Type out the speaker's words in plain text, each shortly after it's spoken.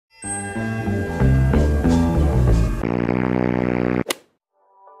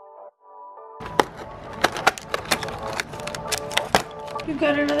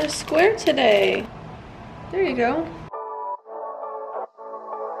square today. There you go.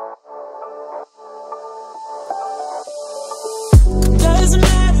 Doesn't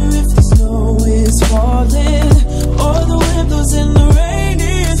matter if the snow is falling or the wind blows and the rain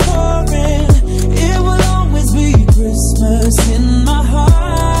is pouring. It will always be Christmas in my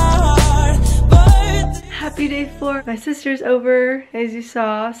heart. But happy day 4. My sister's over, as you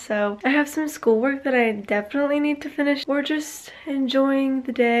saw, so I have some schoolwork that I definitely need to finish. We're just enjoying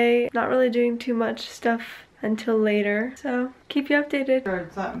the day, not really doing too much stuff until later, so keep you updated.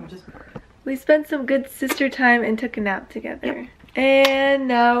 We spent some good sister time and took a nap together. Yep. And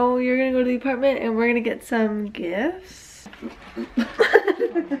now you're gonna go to the apartment and we're gonna get some gifts.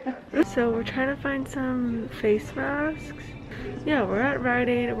 So we're trying to find some face masks. Yeah, we're at Rite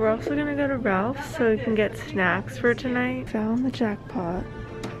Aid. We're also gonna go to Ralph's so we can get snacks for tonight. Found the jackpot.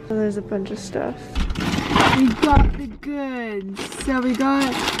 So there's a bunch of stuff. We got the goods. So we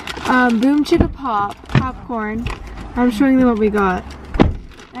got Boom Chicka popcorn. I'm showing them what we got.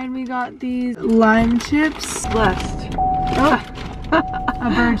 And we got these lime chips. Blessed. Oh, a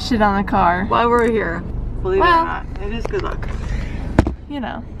bird shit on the car. While we're here, believe it or not, it is good luck. You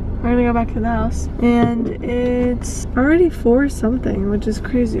know. We're gonna go back to the house. And it's already 4 something, which is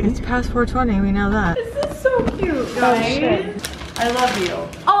crazy. It's past 4:20, we know that. This is so cute, guys. Oh, shit. I love you.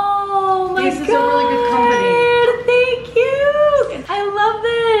 Oh my god. This is a really good company. Thank you. I love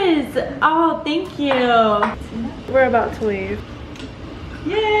this. Oh, thank you. We're about to leave.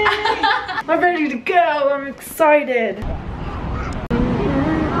 Yay! I'm ready to go. I'm excited.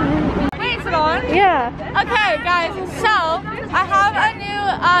 Wait, is it on? Yeah. Okay, guys, so I have a new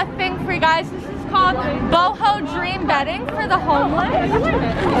thing for you guys. This is called Boho Dream Bedding for the homeless.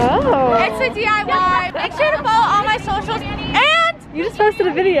 Oh. It's a DIY. Make sure to follow all my socials. And You just posted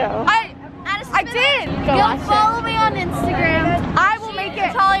a video. I did. You'll follow me on Instagram. I will make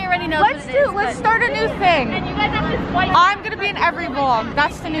it. Talya already knows. Let's start a new thing. And you guys have to swipe. I'm gonna be in every vlog.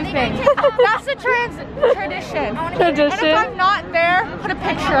 That's the new thing. That's the tradition. And if I'm not there, put a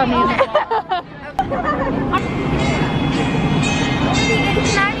picture of me in the vlog.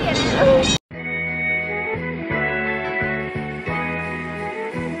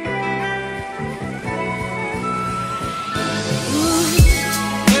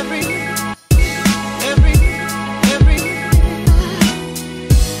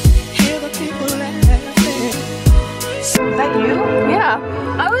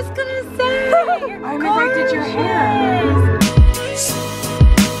 I was gonna say. I remember I did your hair.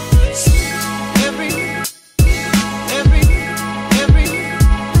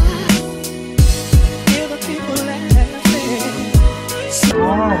 Oh,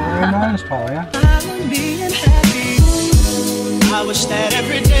 very nice, Talya. I'm being happy. I wish that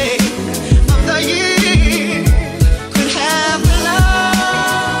every day of the year could have the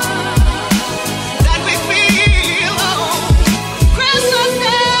love that we feel on Christmas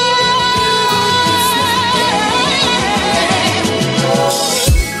Day.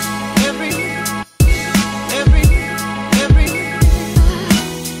 Every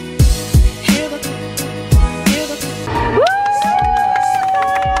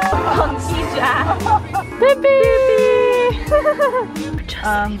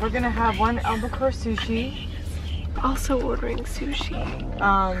We're gonna have one albacore sushi. Also ordering sushi.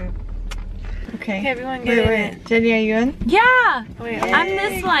 Okay. Okay, everyone get it. Jenny, are you in? Yeah, Wait, I'm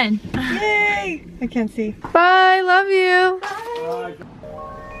this one. Yay! I can't see. bye, love you.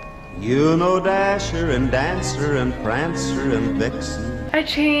 You know Dasher and Dancer and Prancer and Vixen. I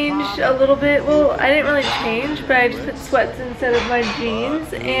changed a little bit. Well, I didn't really change, but I just put sweats instead of my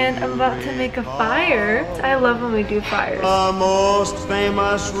jeans, and I'm about to make a fire. I love when we do fires. The most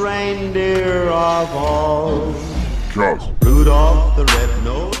famous reindeer of all. Rudolph the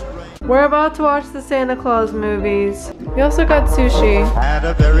Red-Nosed Reindeer We're about to watch the Santa Claus movies. We also got sushi. had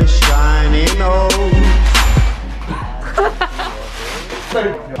a very shiny nose.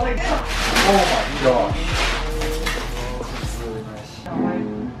 Oh my gosh.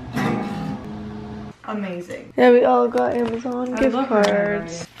 Amazing. Yeah, we all got Amazon gift love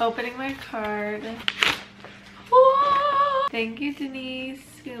cards. Opening my card. Whoa! Thank you, Denise.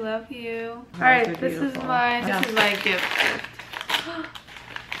 We love you. Alright, this is my gift.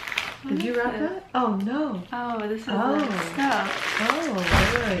 Did you wrap that? Oh no. Oh, this is the Oh. stuff. Oh,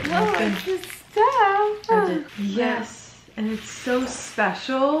 good. Oh, it's the stuff. Yes. And it's so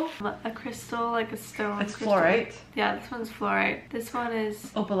special. A crystal, like a stone. It's crystal. fluorite. Yeah, this one's fluorite. This one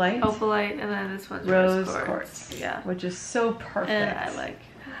is Opalite. opalite, and then this one's Rose quartz. quartz. Yeah. Which is so perfect. And I like.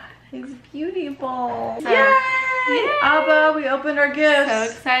 It's beautiful. So, Yay! yay! Abba, we opened our gifts. So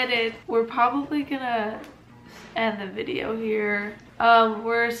excited. We're probably gonna end the video here.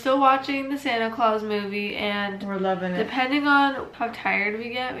 We're still watching the Santa Claus movie, and We're loving it. depending on how tired we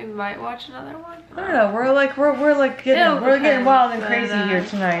get, we might watch another one. I don't know. We're getting wild and crazy but, here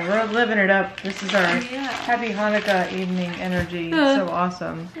tonight. We're living it up. This is our Yeah. happy Hanukkah evening energy. It's so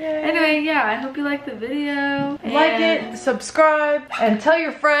awesome. Anyway, yeah, I hope you liked the video. Like and it, subscribe, and tell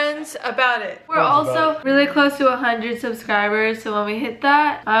your friends about it. We're also really close to 100 subscribers, so when we hit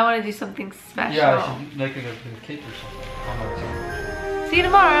that, I want to do something special. Yeah, I should make it a cake or something. See you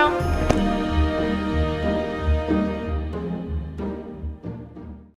tomorrow.